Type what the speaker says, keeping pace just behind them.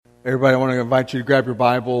Everybody, I want to invite you to grab your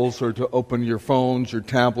Bibles or to open your phones, your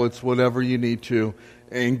tablets, whatever you need to,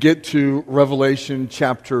 and get to Revelation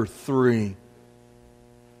chapter 3.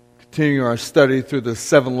 Continue our study through the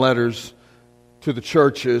 7 letters to the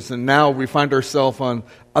churches, and now we find ourselves on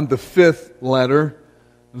the 5th letter.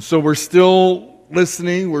 And so we're still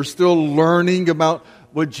listening, we're still learning about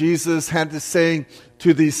what Jesus had to say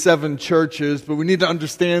to these 7 churches, but we need to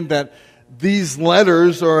understand that these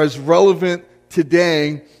letters are as relevant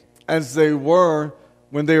today as they were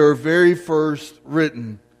when they were very first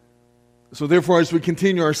written. So therefore, as we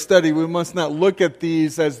continue our study, we must not look at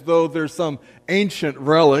these as though they're some ancient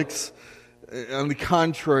relics. On the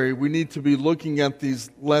contrary, we need to be looking at these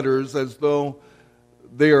letters as though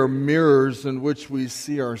they are mirrors in which we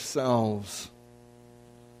see ourselves.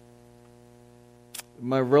 In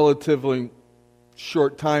my relatively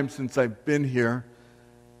short time since I've been here,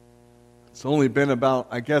 it's only been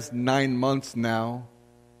about, 9 months now.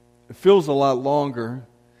 It feels a lot longer.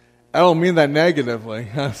 I don't mean that negatively.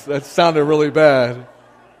 That sounded really bad.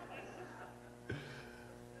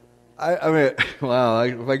 I mean, wow,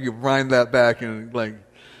 if I could wind that back and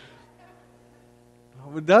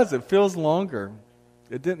it does. It feels longer.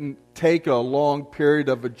 It didn't take a long period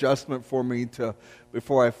of adjustment for me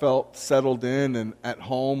before I felt settled in and at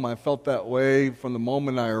home. I felt that way from the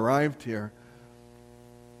moment I arrived here.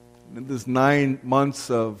 And this 9 months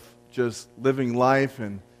of just living life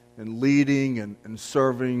and leading and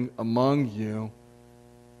serving among you,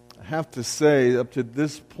 I have to say, up to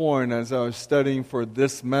this point, as I was studying for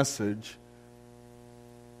this message,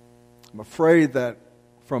 I'm afraid that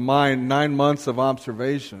from my 9 months of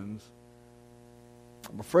observations,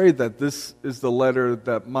 I'm afraid that this is the letter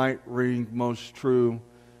that might ring most true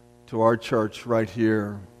to our church right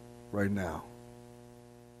here, right now.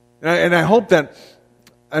 And I hope that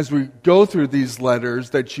as we go through these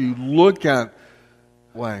letters, that you look at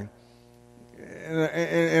way.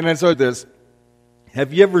 And as I this,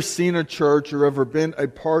 have you ever seen a church or ever been a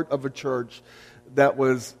part of a church that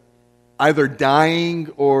was either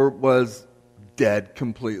dying or was dead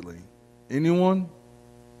completely? Anyone?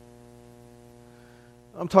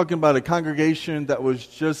 I'm talking about a congregation that was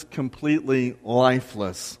just completely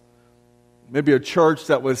lifeless. Maybe a church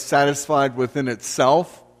that was satisfied within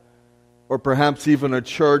itself, or perhaps even a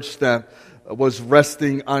church that was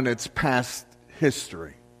resting on its past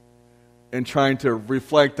history and trying to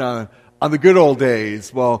reflect on the good old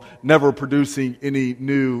days while never producing any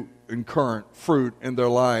new and current fruit in their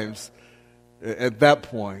lives at that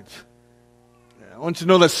point. I want you to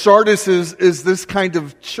know that Sardis is this kind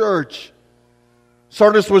of church.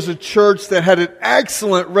 Sardis was a church that had an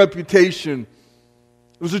excellent reputation.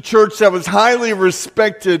 It was a church that was highly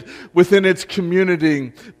respected within its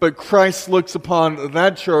community. But Christ looks upon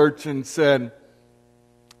that church and said,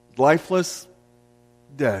 lifeless,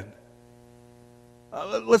 dead.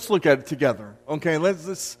 Let's look at it together. Okay,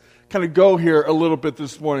 let's kind of go here a little bit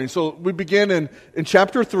this morning. So we begin in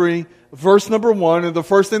chapter 3, verse number 1. And the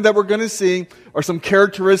first thing that we're going to see are some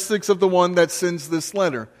characteristics of the one that sends this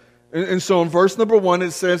letter. And so in verse number 1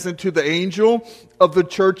 it says, "And to the angel of the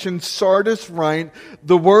church in Sardis write,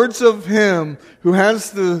 the words of him who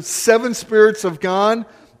has the 7 spirits of God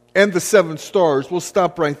and the 7 stars." We'll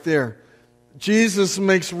stop right there. Jesus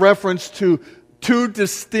makes reference to 2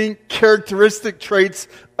 distinct characteristic traits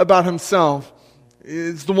about himself.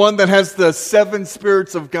 He's the one that has the 7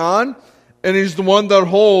 spirits of God, and he's the one that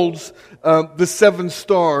holds the 7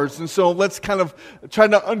 stars. And so let's kind of try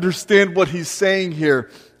to understand what he's saying here.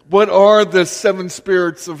 What are the 7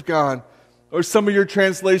 spirits of God? Or some of your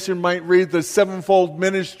translation might read the 7-fold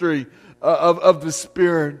ministry of the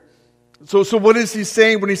Spirit. So what is he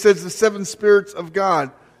saying when he says the 7 spirits of God?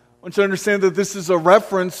 I want you to understand that this is a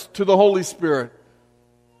reference to the Holy Spirit.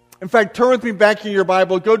 In fact, turn with me back in your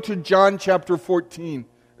Bible. Go to John chapter 14.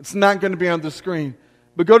 It's not going to be on the screen.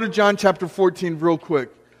 But go to John chapter 14 real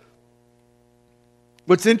quick.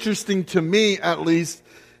 What's interesting to me, at least,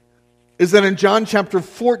 is that in John chapter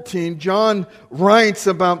 14, John writes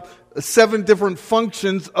about 7 different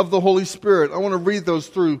functions of the Holy Spirit. I want to read those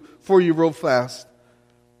through for you real fast.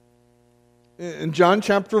 In John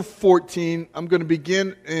chapter 14, I'm going to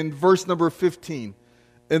begin in verse number 15.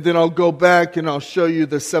 And then I'll go back and I'll show you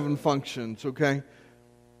the 7 functions, okay?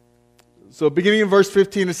 So beginning in verse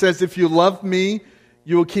 15, it says, "If you love me,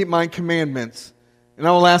 you will keep my commandments. And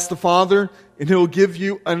I will ask the Father, and he will give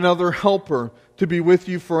you another helper to be with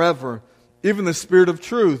you forever, even the Spirit of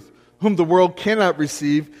truth, whom the world cannot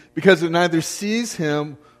receive, because it neither sees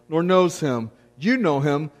him nor knows him. You know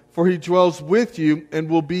him, for he dwells with you and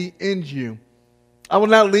will be in you. I will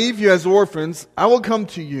not leave you as orphans. I will come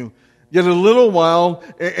to you. Yet a little while,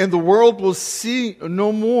 and the world will see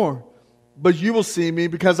no more. But you will see me,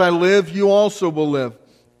 because I live, you also will live.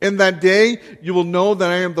 In that day, you will know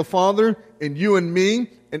that I am the Father, and you in me,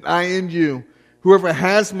 and I in you. Whoever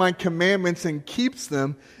has my commandments and keeps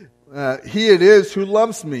them, he it is who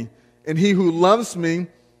loves me. And he who loves me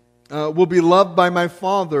will be loved by my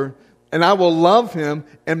Father, and I will love him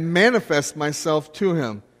and manifest myself to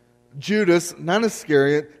him. Judas, not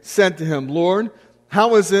Iscariot, said to him, Lord,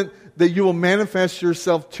 how is it that you will manifest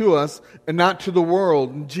yourself to us and not to the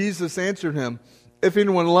world? And Jesus answered him, if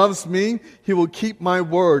anyone loves me, he will keep my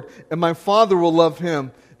word, and my Father will love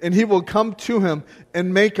him, and he will come to him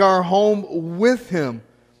and make our home with him.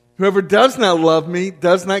 Whoever does not love me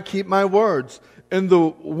does not keep my words. And the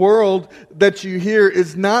world that you hear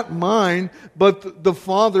is not mine, but the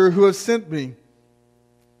Father who has sent me.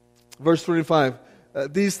 Verse 25,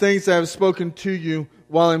 these things I have spoken to you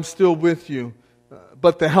while I'm still with you.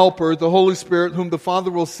 But the Helper, the Holy Spirit, whom the Father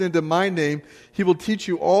will send in my name, he will teach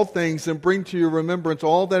you all things and bring to your remembrance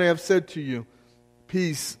all that I have said to you.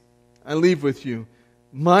 Peace I leave with you.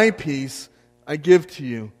 My peace I give to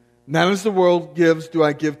you. Not as the world gives do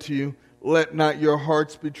I give to you. Let not your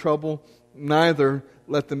hearts be troubled, neither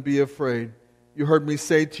let them be afraid. You heard me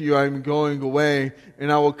say to you, I am going away,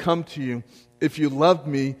 and I will come to you. If you loved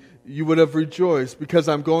me, you would have rejoiced, because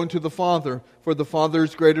I'm going to the Father, for the Father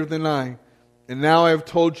is greater than I. And now I have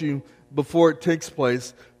told you before it takes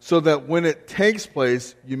place, so that when it takes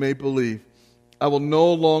place, you may believe. I will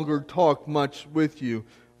no longer talk much with you,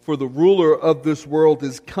 for the ruler of this world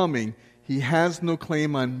is coming. He has no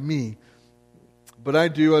claim on me, but I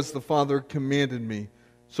do as the Father commanded me,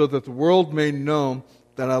 so that the world may know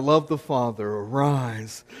that I love the Father.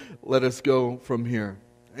 Arise, let us go from here.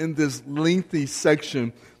 In this lengthy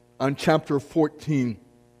section on chapter 14,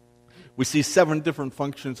 we see 7 different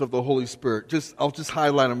functions of the Holy Spirit. I'll just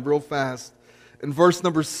highlight them real fast. In verse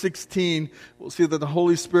number 16, we'll see that the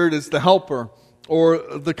Holy Spirit is the helper or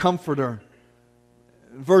the comforter.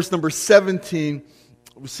 In verse number 17,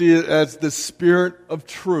 we see it as the Spirit of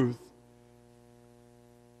truth.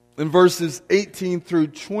 In verses 18 through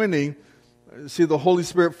 20, you see the Holy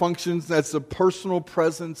Spirit functions as the personal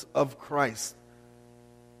presence of Christ.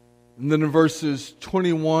 And then in verses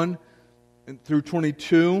 21 and through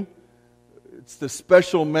 22, it's the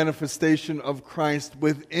special manifestation of Christ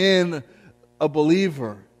within a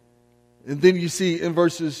believer. And then you see in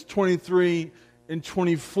verses 23 and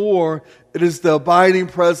 24, it is the abiding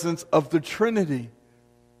presence of the Trinity.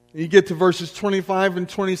 You get to verses 25 and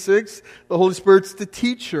 26, the Holy Spirit's the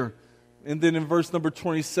teacher. And then in verse number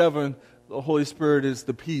 27, the Holy Spirit is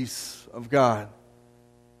the peace of God.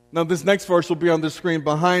 Now this next verse will be on the screen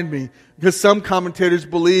behind me, because some commentators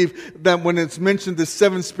believe that when it's mentioned the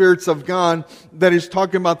 7 spirits of God, that he's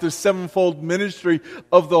talking about the sevenfold ministry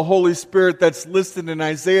of the Holy Spirit that's listed in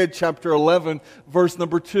Isaiah chapter 11, verse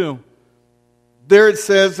number 2. There it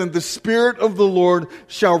says, and the Spirit of the Lord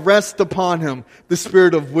shall rest upon him, the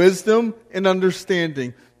Spirit of wisdom and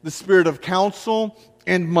understanding, the Spirit of counsel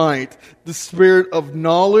and might, the Spirit of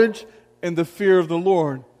knowledge and the fear of the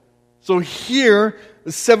Lord. So here,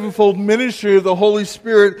 the sevenfold ministry of the Holy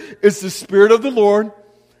Spirit is the Spirit of the Lord,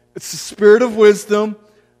 it's the Spirit of wisdom,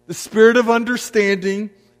 the Spirit of understanding,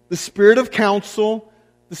 the Spirit of counsel,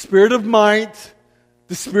 the Spirit of might,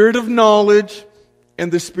 the Spirit of knowledge,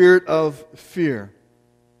 and the Spirit of fear.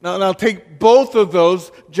 Now take both of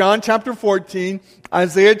those, John chapter 14,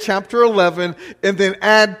 Isaiah chapter 11, and then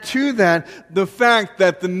add to that the fact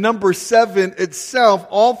that the number 7 itself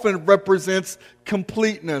often represents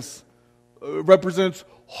completeness, represents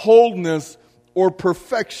wholeness or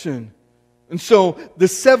perfection. And so the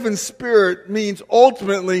 7th Spirit means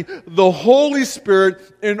ultimately the Holy Spirit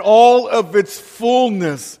in all of its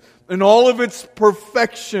fullness, in all of its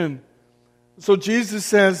perfection. So Jesus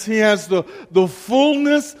says he has the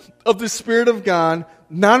fullness of the Spirit of God.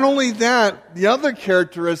 Not only that, the other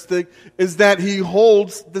characteristic is that he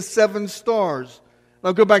holds the 7 stars.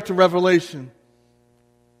 Now go back to Revelation.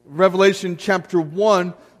 Revelation chapter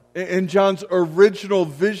 1, in John's original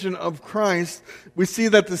vision of Christ, we see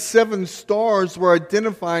that the 7 stars were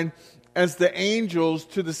identified as the angels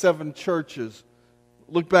to the 7 churches.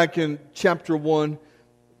 Look back in chapter 1,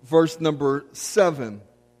 verse number 7.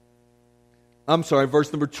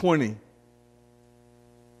 Verse number 20.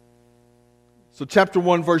 So chapter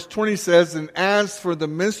 1, verse 20 says, and as for the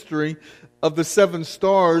mystery of the 7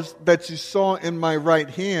 stars that you saw in my right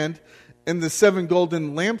hand and the 7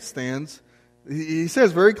 golden lampstands, he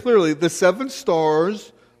says very clearly, the 7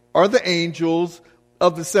 stars are the angels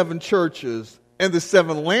of the 7 churches, and the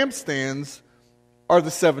 7 lampstands are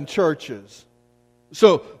the 7 churches.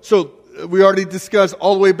 So we already discussed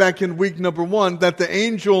all the way back in week number 1 that the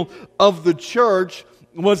angel of the church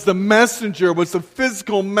was the messenger, was the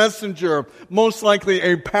physical messenger, most likely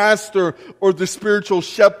a pastor or the spiritual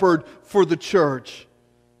shepherd for the church.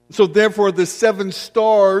 So therefore, the 7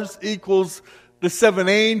 stars equals the 7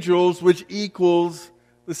 angels, which equals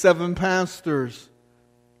the 7 pastors.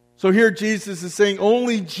 So here Jesus is saying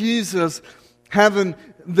only Jesus, having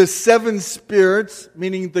the 7 spirits,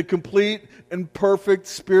 meaning the complete and perfect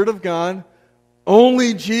Spirit of God,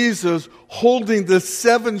 only Jesus holding the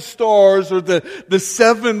 7 stars or the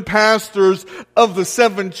 7 pastors of the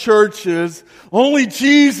 7 churches. Only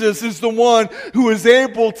Jesus is the one who is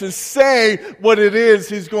able to say what it is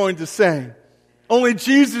He's going to say. Only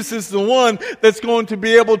Jesus is the one that's going to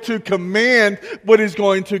be able to command what He's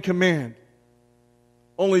going to command.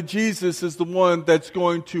 Only Jesus is the one that's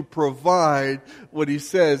going to provide what He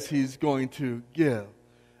says He's going to give.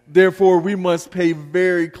 Therefore, we must pay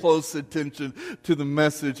very close attention to the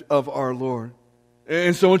message of our Lord.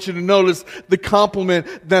 And so I want you to notice the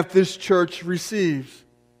compliment that this church receives.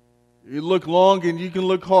 You look long and you can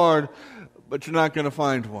look hard, but you're not going to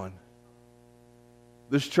find one.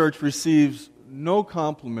 This church receives no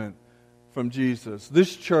compliment from Jesus.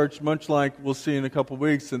 This church, much like we'll see in a couple of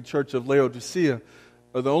weeks in the church of Laodicea,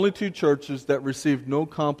 are the only 2 churches that received no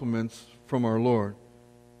compliments from our Lord.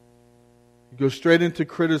 You go straight into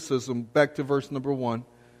criticism, back to verse number 1. It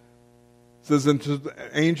says, and to the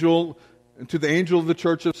angel of the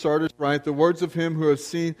church of Sardis write, the words of Him who has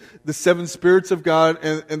seen the 7 spirits of God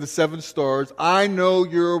and the 7 stars. I know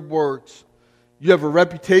your works. You have a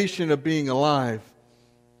reputation of being alive,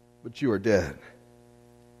 but you are dead.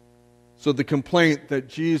 So the complaint that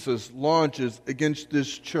Jesus launches against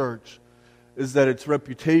this church is that its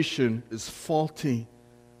reputation is faulty.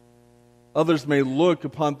 Others may look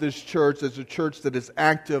upon this church as a church that is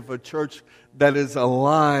active, a church that is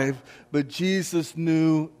alive, but Jesus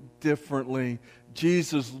knew differently.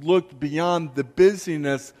 Jesus looked beyond the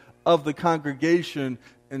busyness of the congregation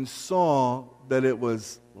and saw that it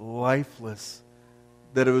was lifeless,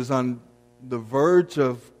 that it was on the verge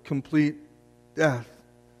of complete death.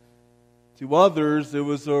 To others, it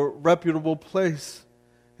was a reputable place.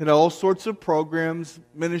 It had all sorts of programs,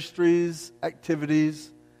 ministries, activities.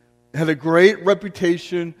 It had a great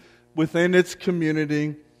reputation within its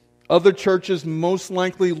community. Other churches most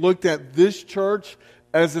likely looked at this church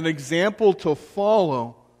as an example to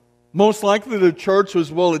follow. Most likely the church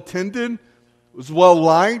was well attended, was well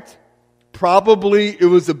liked. Probably it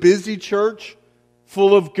was a busy church,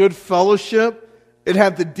 full of good fellowship. It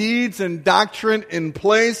had the deeds and doctrine in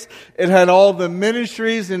place. It had all the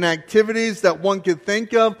ministries and activities that one could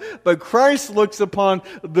think of. But Christ looks upon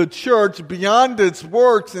the church beyond its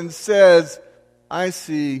works and says, I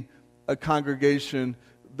see a congregation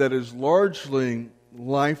that is largely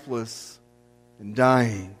lifeless and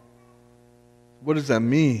dying. What does that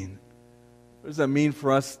mean? What does that mean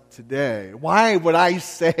for us today? Why would I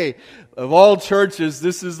say, of all churches,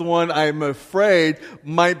 this is the one I'm afraid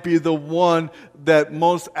might be the one that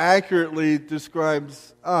most accurately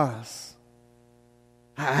describes us?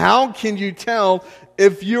 How can you tell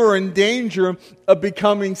if you're in danger of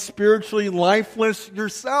becoming spiritually lifeless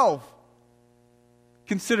yourself?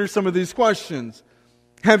 Consider some of these questions.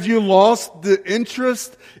 Have you lost the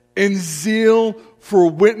interest and zeal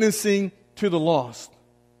for witnessing to the lost?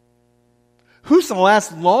 Who's the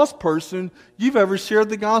last lost person you've ever shared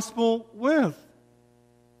the gospel with?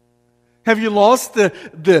 Have you lost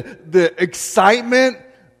the excitement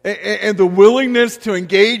and the willingness to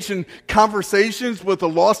engage in conversations with a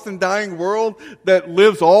lost and dying world that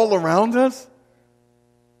lives all around us?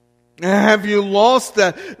 Have you lost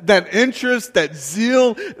that interest, that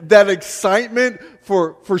zeal, that excitement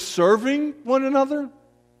for serving one another?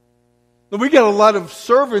 We got a lot of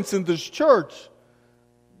servants in this church.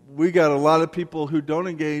 We got a lot of people who don't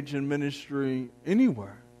engage in ministry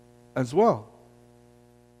anywhere as well.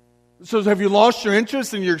 So have you lost your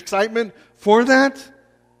interest and your excitement for that?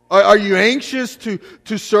 Are you anxious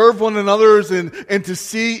to serve one another and to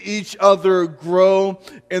see each other grow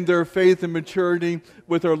in their faith and maturity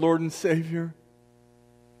with our Lord and Savior?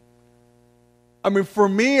 I mean, for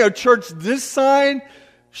me, a church this size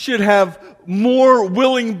should have more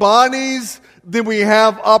willing bodies than we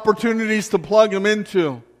have opportunities to plug them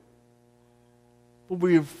into. But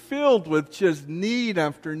we are filled with just need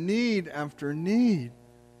after need after need.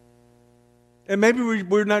 And maybe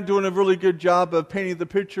we're not doing a really good job of painting the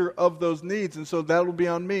picture of those needs, and so that will be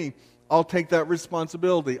on me. I'll take that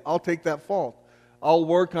responsibility. I'll take that fault. I'll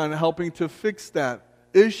work on helping to fix that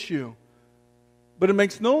issue. But it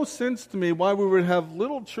makes no sense to me why we would have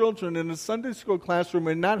little children in a Sunday school classroom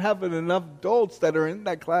and not having enough adults that are in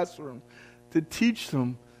that classroom to teach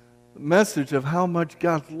them the message of how much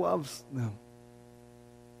God loves them.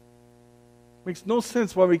 It makes no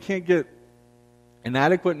sense why we can't get an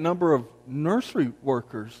adequate number of nursery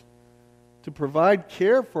workers to provide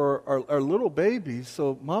care for our little babies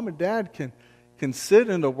so mom and dad can sit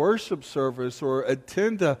in a worship service or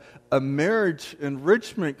attend a marriage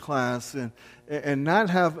enrichment class and not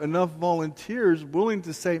have enough volunteers willing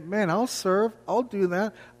to say, man, I'll serve, I'll do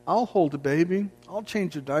that, I'll hold a baby, I'll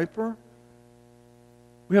change a diaper.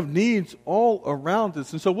 We have needs all around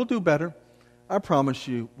us, and so we'll do better. I promise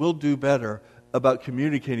you, we'll do better about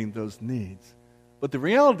communicating those needs. But the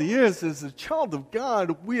reality is, as a child of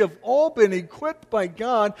God, we have all been equipped by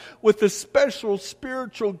God with a special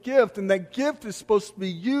spiritual gift, and that gift is supposed to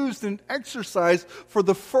be used and exercised for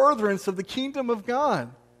the furtherance of the kingdom of God.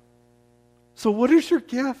 So what is your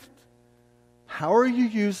gift? How are you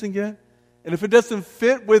using it? And if it doesn't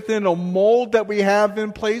fit within a mold that we have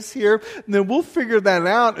in place here, then we'll figure that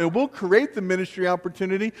out and we'll create the ministry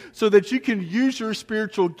opportunity so that you can use your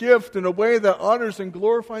spiritual gift in a way that honors and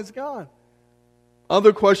glorifies God.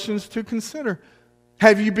 Other questions to consider.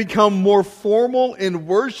 Have you become more formal in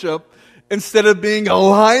worship instead of being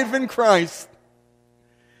alive in Christ?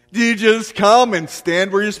 Do you just come and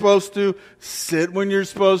stand where you're supposed to, sit when you're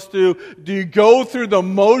supposed to? Do you go through the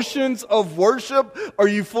motions of worship? Are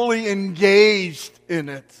you fully engaged in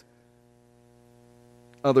it?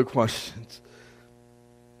 Other questions.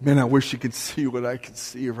 Man, I wish you could see what I can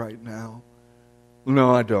see right now.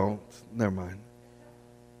 No, I don't. Never mind.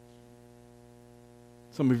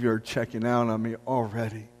 Some of you are checking out on me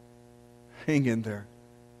already. Hang in there.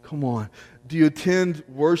 Come on. Do you attend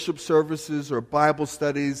worship services or Bible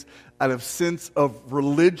studies out of sense of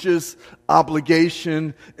religious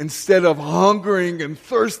obligation instead of hungering and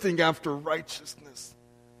thirsting after righteousness?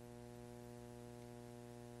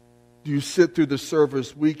 Do you sit through the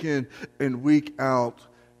service week in and week out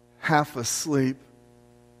half asleep?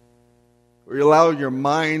 Or you allow your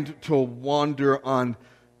mind to wander on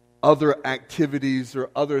other activities or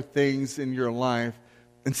other things in your life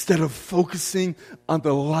instead of focusing on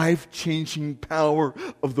the life-changing power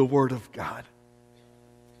of the Word of God?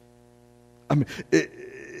 I mean,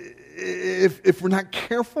 if we're not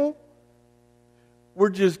careful,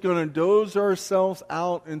 we're just going to doze ourselves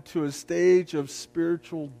out into a stage of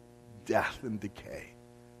spiritual death and decay.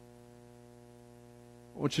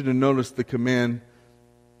 I want you to notice the command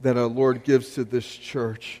that our Lord gives to this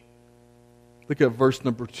church. Look at verse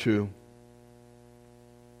number 2.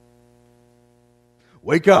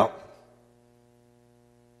 Wake up.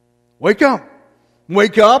 Wake up.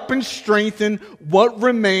 Wake up and strengthen what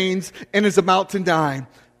remains and is about to die.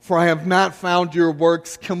 For I have not found your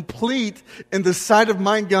works complete in the sight of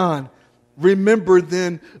my God. Remember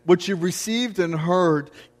then what you received and heard.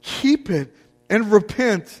 Keep it and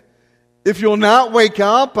repent. If you'll not wake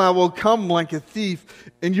up, I will come like a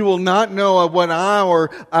thief, and you will not know at what hour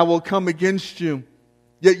I will come against you.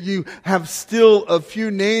 Yet you have still a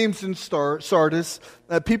few names in Sardis,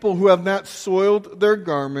 people who have not soiled their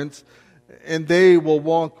garments, and they will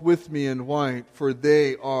walk with me in white, for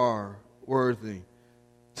they are worthy.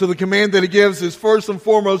 So the command that he gives is first and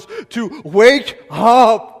foremost to wake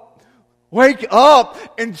up. Wake up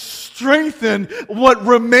and strengthen what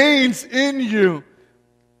remains in you.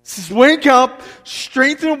 Says, wake up,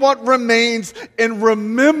 strengthen what remains, and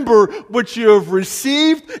remember what you have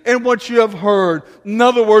received and what you have heard. In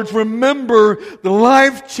other words, remember the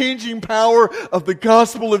life-changing power of the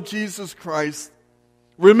gospel of Jesus Christ.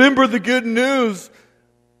 Remember the good news.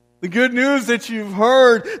 The good news that you've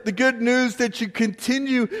heard. The good news that you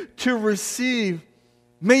continue to receive.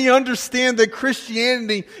 May you understand that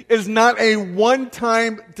Christianity is not a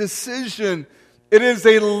one-time decision. It is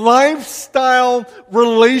a lifestyle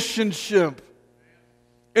relationship.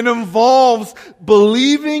 It involves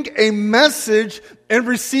believing a message and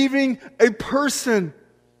receiving a person.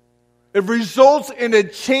 It results in a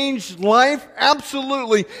changed life,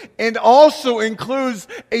 absolutely, and also includes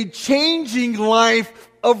a changing life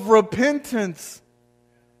of repentance.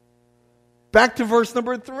 Back to verse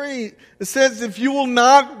number 3. It says, if you will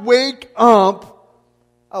not wake up,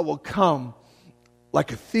 I will come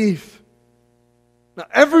like a thief. Now,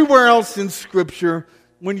 everywhere else in Scripture,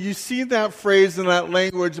 when you see that phrase in that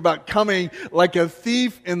language about coming like a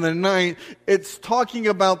thief in the night, it's talking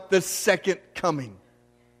about the second coming.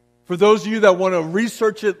 For those of you that want to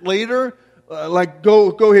research it later,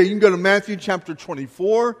 go ahead. You can go to Matthew chapter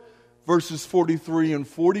 24, verses 43 and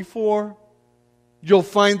 44. You'll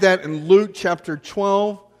find that in Luke chapter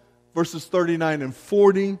 12, verses 39 and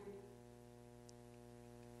 40.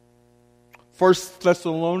 1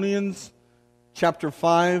 Thessalonians chapter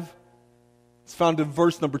 5. It's found in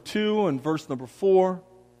verse number 2 and verse number 4.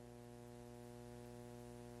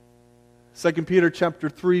 2 Peter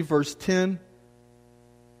chapter 3, verse 10.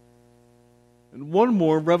 And one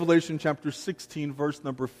more, Revelation chapter 16, verse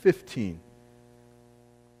number 15.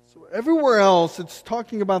 So everywhere else, it's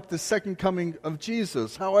talking about the second coming of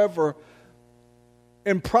Jesus. However,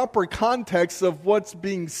 in proper context of what's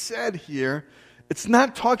being said here, it's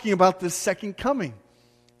not talking about the second coming.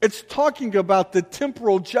 It's talking about the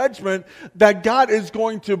temporal judgment that God is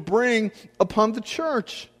going to bring upon the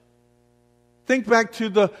church. Think back to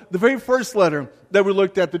the very first letter that we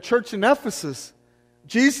looked at, the church in Ephesus.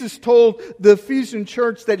 Jesus told the Ephesian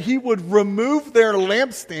church that he would remove their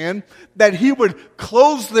lampstand, that he would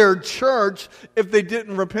close their church if they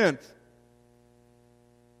didn't repent.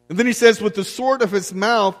 And then he says, with the sword of his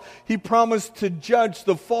mouth, he promised to judge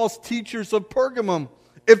the false teachers of Pergamum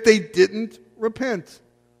if they didn't repent.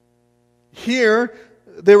 Here,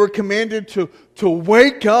 they were commanded to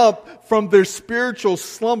wake up from their spiritual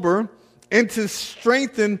slumber and to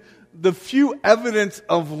strengthen the few evidence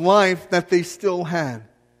of life that they still had.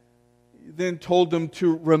 He then told them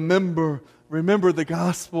to remember the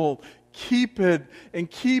gospel, keep it,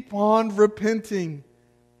 and keep on repenting.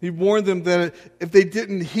 He warned them that if they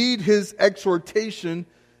didn't heed his exhortation,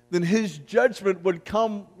 then his judgment would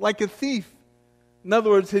come like a thief. In other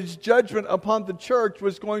words, his judgment upon the church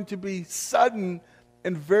was going to be sudden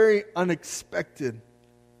and very unexpected.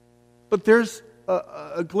 But there's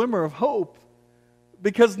a glimmer of hope,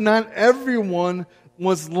 because not everyone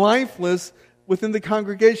was lifeless within the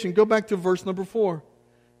congregation. Go back to verse number 4.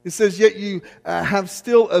 It says, yet you have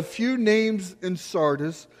still a few names in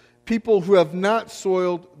Sardis, people who have not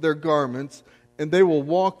soiled their garments, and they will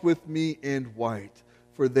walk with me in white,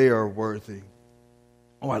 for they are worthy.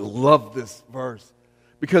 Oh, I love this verse,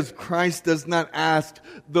 because Christ does not ask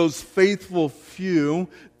those faithful few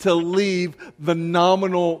to leave the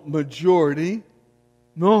nominal majority.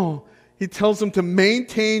 No, he tells them to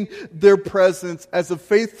maintain their presence as a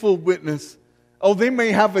faithful witness. Oh, they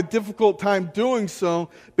may have a difficult time doing so,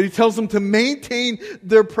 but he tells them to maintain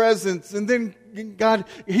their presence. And then God,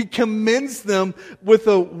 he commends them with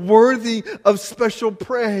a worthy of special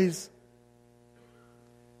praise.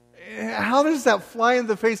 How does that fly in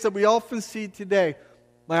the face that we often see today?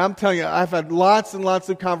 Like, I'm telling you, I've had lots and lots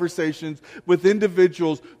of conversations with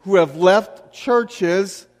individuals who have left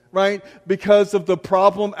churches, right, because of the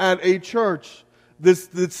problem at a church. This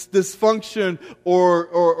dysfunction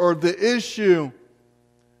or the issue.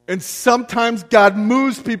 And sometimes God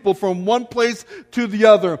moves people from one place to the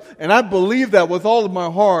other. And I believe that with all of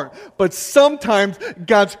my heart. But sometimes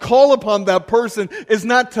God's call upon that person is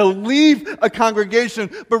not to leave a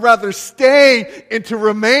congregation, but rather stay and to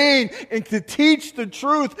remain and to teach the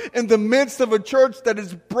truth in the midst of a church that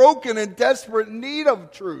is broken and desperate need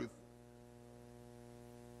of truth.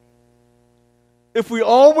 If we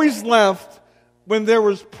always left when there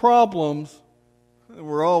was problems,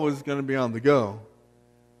 we're always going to be on the go.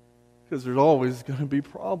 Because there's always going to be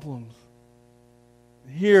problems.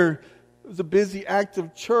 Here, it was a busy,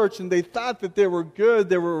 active church, and they thought that they were good.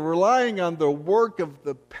 They were relying on the work of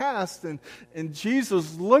the past. And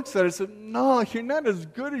Jesus looks at it and said, no, you're not as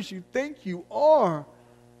good as you think you are.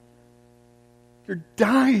 You're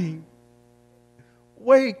dying.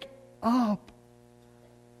 Wake up.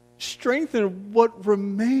 Strengthen what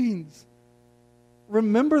remains.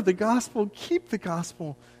 Remember the gospel, keep the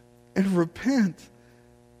gospel, and repent.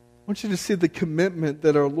 I want you to see the commitment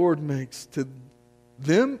that our Lord makes to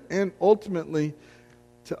them and ultimately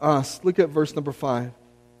to us. Look at verse number 5.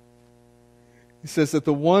 He says that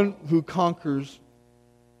the one who conquers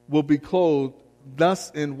will be clothed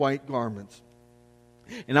thus in white garments.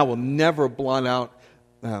 And I will never blot out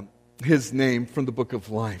his name from the book of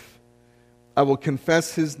life. I will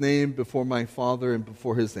confess his name before my Father and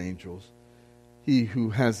before his angels. He who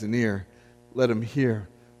has an ear, let him hear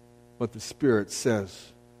what the Spirit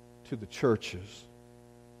says to the churches.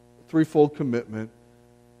 Threefold commitment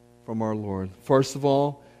from our Lord. First of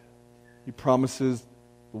all, he promises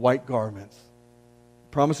white garments. He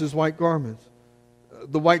promises white garments.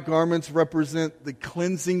 The white garments represent the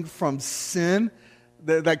cleansing from sin,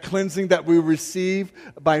 that cleansing that we receive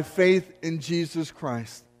by faith in Jesus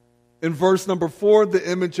Christ. In verse number 4, the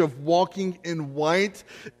image of walking in white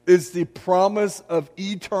is the promise of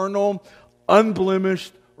eternal,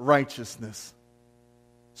 unblemished righteousness.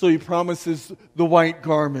 So he promises the white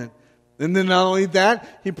garment. And then not only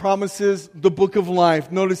that, he promises the book of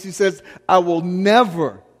life. Notice he says, I will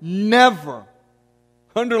never,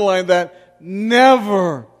 underline that,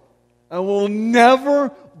 never, I will never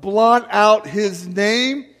blot out his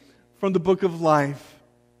name from the book of life.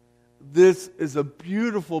 This is a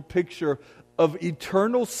beautiful picture of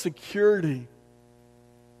eternal security.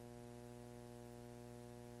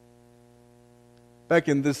 Back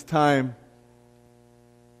in this time,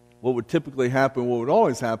 what would typically happen, what would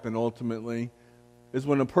always happen ultimately, is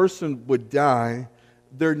when a person would die,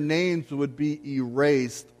 their names would be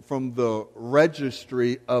erased from the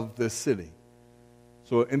registry of the city.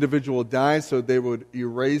 So an individual dies, so they would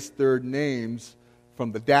erase their names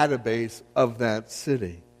from the database of that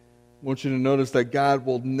city. I want you to notice that God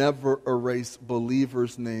will never erase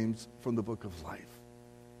believers' names from the book of life.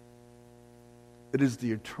 It is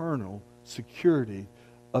the eternal security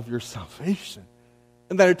of your salvation.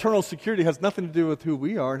 And that eternal security has nothing to do with who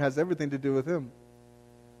we are. It has everything to do with Him.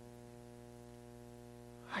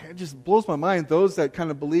 It just blows my mind, those that kind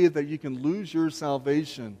of believe that you can lose your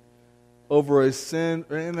salvation over a sin.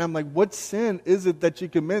 And I'm like, what sin is it that you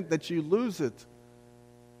commit that you lose it?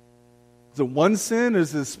 Is it one sin?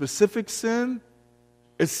 Is it a specific sin?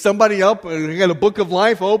 Is somebody up and you got a book of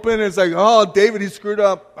life open and it's like, oh, David, he screwed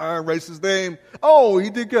up. I erased his name. Oh, he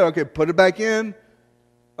did good. Okay, put it back in.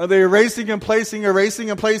 Are they erasing and placing, erasing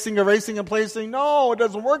and placing, erasing and placing? No, it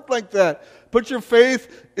doesn't work like that. Put your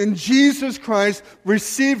faith in Jesus Christ.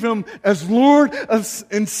 Receive Him as Lord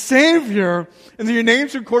and Savior. And your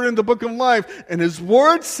name's recorded in the book of life. And His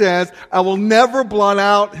Word says, I will never blot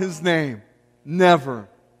out His name. Never.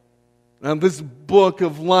 Now, this book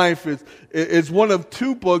of life is one of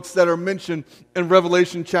two books that are mentioned in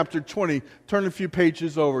Revelation chapter 20. Turn a few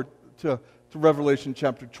pages over to Revelation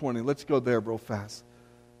chapter 20. Let's go there real fast.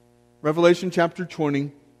 Revelation chapter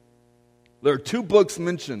 20. There are two books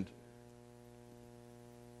mentioned.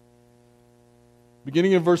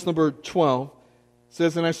 Beginning in verse number 12, it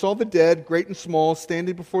says, And I saw the dead, great and small,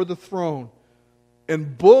 standing before the throne,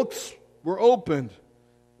 and books were opened.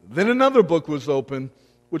 Then another book was opened,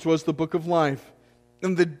 which was the book of life.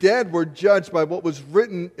 And the dead were judged by what was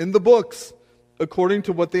written in the books, according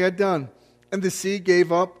to what they had done. And the sea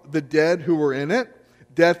gave up the dead who were in it.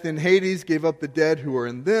 Death and Hades gave up the dead who were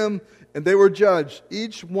in them. And they were judged,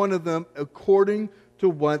 each one of them according to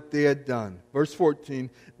what they had done. Verse 14,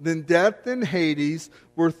 Then death and Hades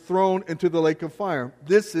were thrown into the lake of fire.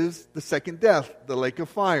 This is the second death, the lake of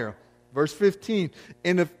fire. Verse 15,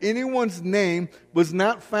 And if anyone's name was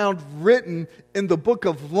not found written in the book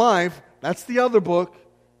of life, that's the other book.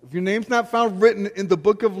 If your name's not found written in the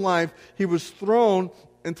book of life, he was thrown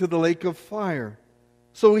into the lake of fire.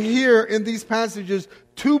 So here in these passages,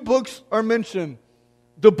 two books are mentioned.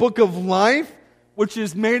 The book of life, which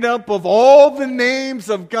is made up of all the names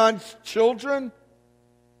of God's children.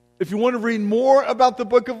 If you want to read more about the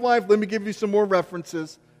book of life, let me give you some more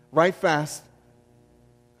references right fast.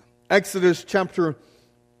 Exodus chapter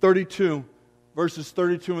 32, verses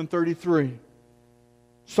 32 and 33.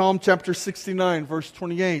 Psalm chapter 69, verse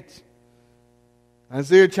 28.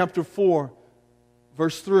 Isaiah chapter 4,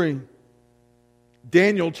 verse 3.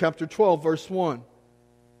 Daniel chapter 12, verse 1.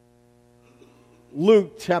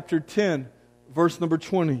 Luke chapter 10, verse number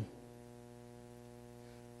 20.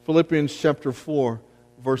 Philippians chapter 4,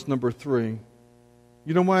 verse number 3.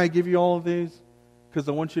 You know why I give you all of these? Because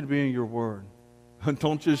I want you to be in your Word.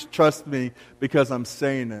 Don't just trust me because I'm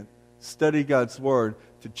saying it. Study God's Word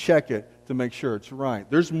to check it, to make sure it's right.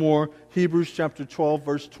 There's more. Hebrews chapter 12,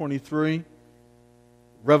 verse 23.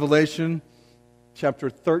 Revelation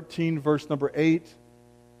chapter 13, verse number 8.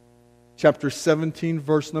 Chapter 17,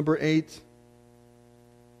 verse number 8.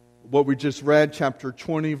 What we just read, chapter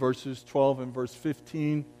 20, verses 12 and verse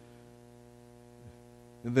 15.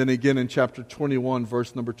 And then again in chapter 21,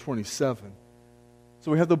 verse number 27.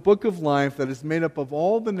 So we have the book of life that is made up of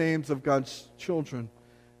all the names of God's children.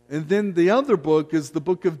 And then the other book is the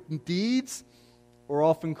book of deeds, or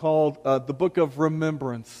often called the book of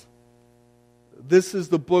remembrance. This is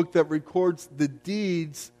the book that records the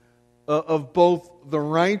deeds of both the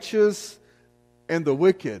righteous and the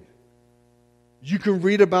wicked. You can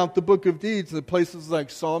read about the book of deeds in places like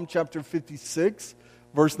Psalm chapter 56,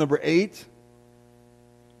 verse number 8.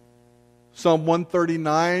 Psalm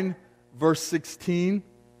 139, verse 16.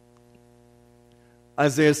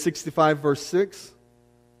 Isaiah 65, verse 6.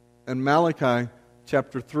 And Malachi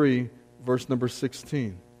chapter 3, verse number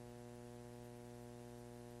 16.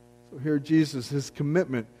 So here Jesus, His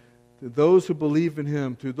commitment to those who believe in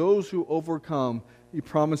Him, to those who overcome, He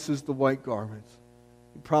promises the white garments.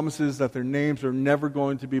 He promises that their names are never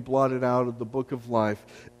going to be blotted out of the book of life.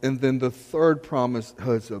 And then the third promise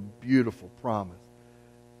is a beautiful promise.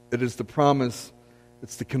 It is the promise,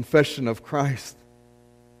 it's the confession of Christ.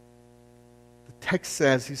 The text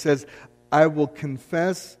says, He says, I will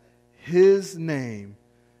confess His name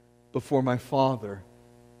before my Father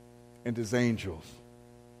and His angels.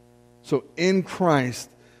 So in Christ,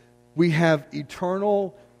 we have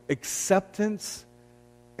eternal acceptance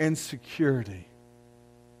and security.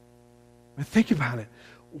 And think about it.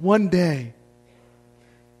 One day,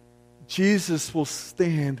 Jesus will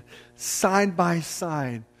stand side by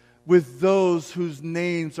side with those whose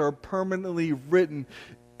names are permanently written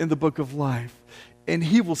in the book of life. And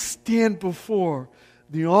He will stand before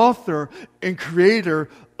the author and creator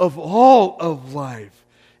of all of life.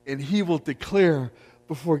 And He will declare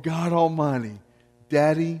before God Almighty,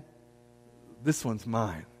 Daddy, this one's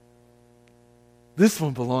mine. This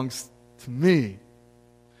one belongs to me.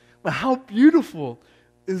 But how beautiful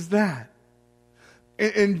is that?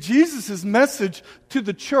 And Jesus' message to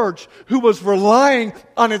the church, who was relying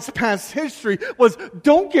on its past history, was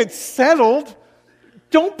don't get settled.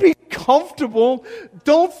 Don't be comfortable.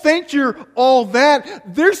 Don't think you're all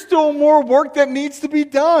that. There's still more work that needs to be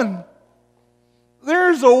done.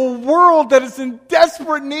 There's a world that is in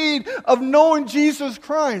desperate need of knowing Jesus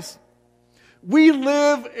Christ. We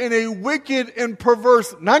live in a wicked and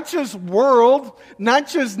perverse, not just world, not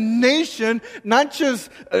just nation, not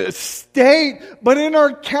just state, but in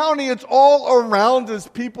our county, it's all around us.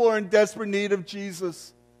 People are in desperate need of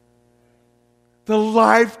Jesus. The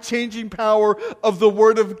life-changing power of the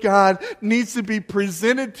Word of God needs to be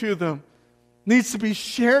presented to them, needs to be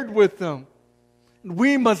shared with them.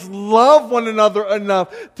 We must love one another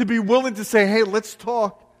enough to be willing to say, hey, let's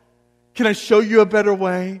talk. Can I show you a better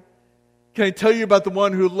way? Can I tell you about the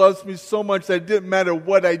one who loves me so much that it didn't matter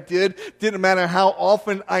what I did, didn't matter how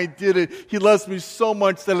often I did it. He loves me so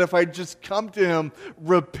much that if I just come to Him,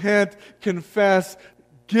 repent, confess,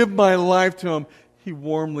 give my life to Him, He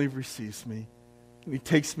warmly receives me. And He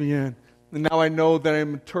takes me in. And now I know that I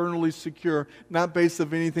am eternally secure, not based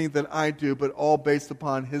on anything that I do, but all based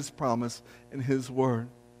upon His promise and His word.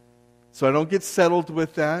 So I don't get settled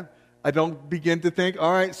with that. I don't begin to think,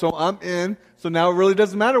 all right, so I'm in, so now it really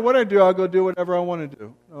doesn't matter what I do, I'll go do whatever I want to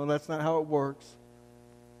do. No, that's not how it works.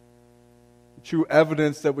 The true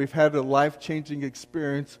evidence that we've had a life-changing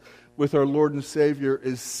experience with our Lord and Savior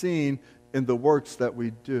is seen in the works that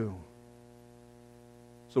we do.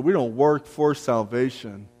 So we don't work for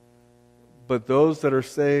salvation, but those that are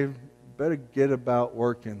saved better get about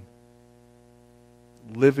working,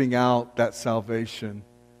 living out that salvation,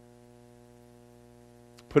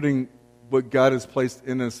 putting what God has placed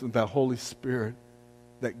in us with that Holy Spirit,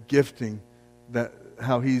 that gifting, that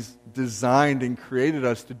how He's designed and created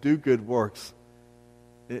us to do good works.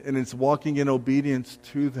 And it's walking in obedience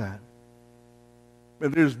to that.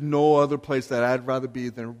 And there's no other place that I'd rather be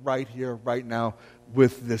than right here, right now,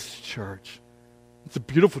 with this church. It's a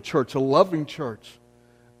beautiful church, a loving church.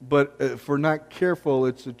 But if we're not careful,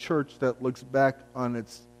 it's a church that looks back on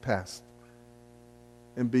its past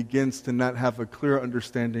and begins to not have a clear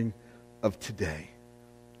understanding of today.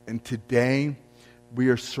 And today, we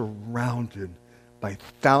are surrounded by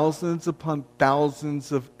thousands upon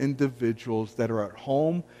thousands of individuals that are at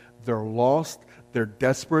home, they're lost, they're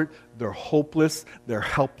desperate, they're hopeless, they're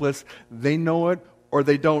helpless. They know it or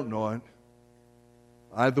they don't know it.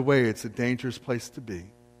 Either way, it's a dangerous place to be.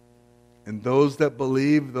 And those that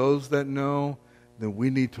believe, those that know, then we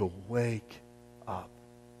need to wake up.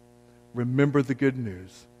 Remember the good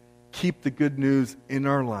news. Keep the good news in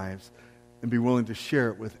our lives and be willing to share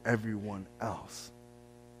it with everyone else.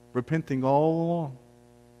 Repenting all along.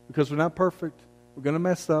 Because we're not perfect. We're going to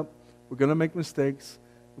mess up. We're going to make mistakes.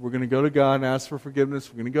 We're going to go to God and ask for forgiveness.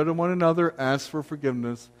 We're going to go to one another, ask for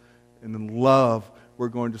forgiveness. And in love, we're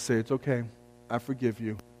going to say, it's okay. I forgive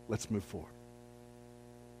you. Let's move forward.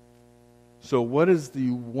 So what is the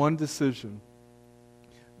one decision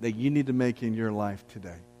that you need to make in your life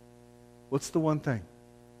today? What's the one thing?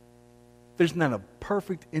 There's not a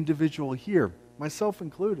perfect individual here, myself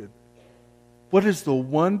included. What is the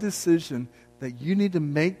one decision that you need to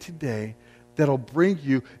make today that'll bring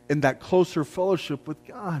you in that closer fellowship with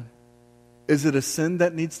God? Is it a sin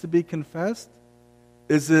that needs to be confessed?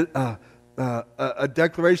 Is it a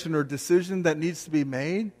declaration or decision that needs to be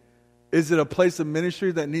made? Is it a place of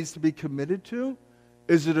ministry that needs to be committed to?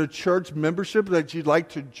 Is it a church membership that you'd like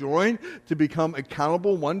to join to become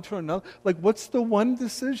accountable one to another? Like, what's the one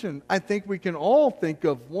decision? I think we can all think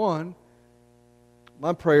of one.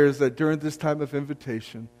 My prayer is that during this time of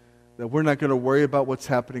invitation, that we're not going to worry about what's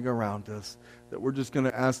happening around us, that we're just going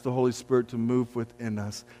to ask the Holy Spirit to move within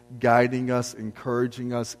us, guiding us,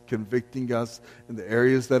 encouraging us, convicting us in the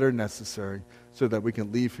areas that are necessary so that we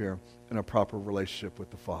can leave here in a proper relationship with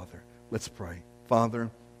the Father. Let's pray. Father,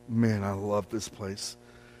 man, I love this place.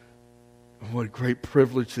 What a great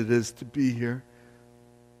privilege it is to be here.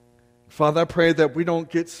 Father, I pray that we don't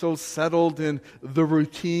get so settled in the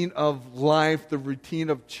routine of life, the routine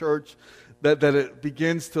of church, that it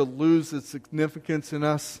begins to lose its significance in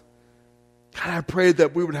us. God, I pray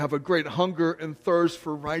that we would have a great hunger and thirst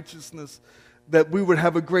for righteousness, that we would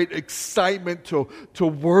have a great excitement to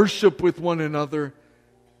worship with one another,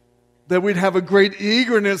 that we'd have a great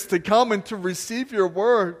eagerness to come and to receive your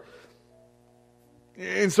word.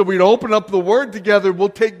 And so we'd open up the word together, we'll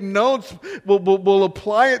take notes, we'll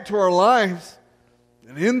apply it to our lives.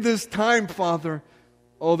 And in this time, Father,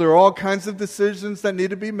 there are all kinds of decisions that need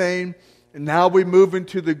to be made. And now we move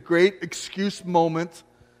into the great excuse moment.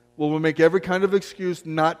 We'll make every kind of excuse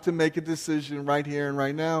not to make a decision right here and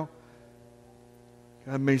right now.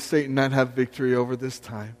 God, may Satan not have victory over this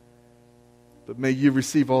time. But may you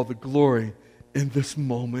receive all the glory in this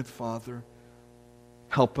moment, Father.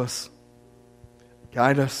 Help us.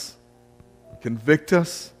 Guide us. Convict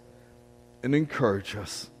us. And encourage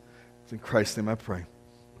us. It's in Christ's name I pray.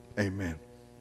 Amen.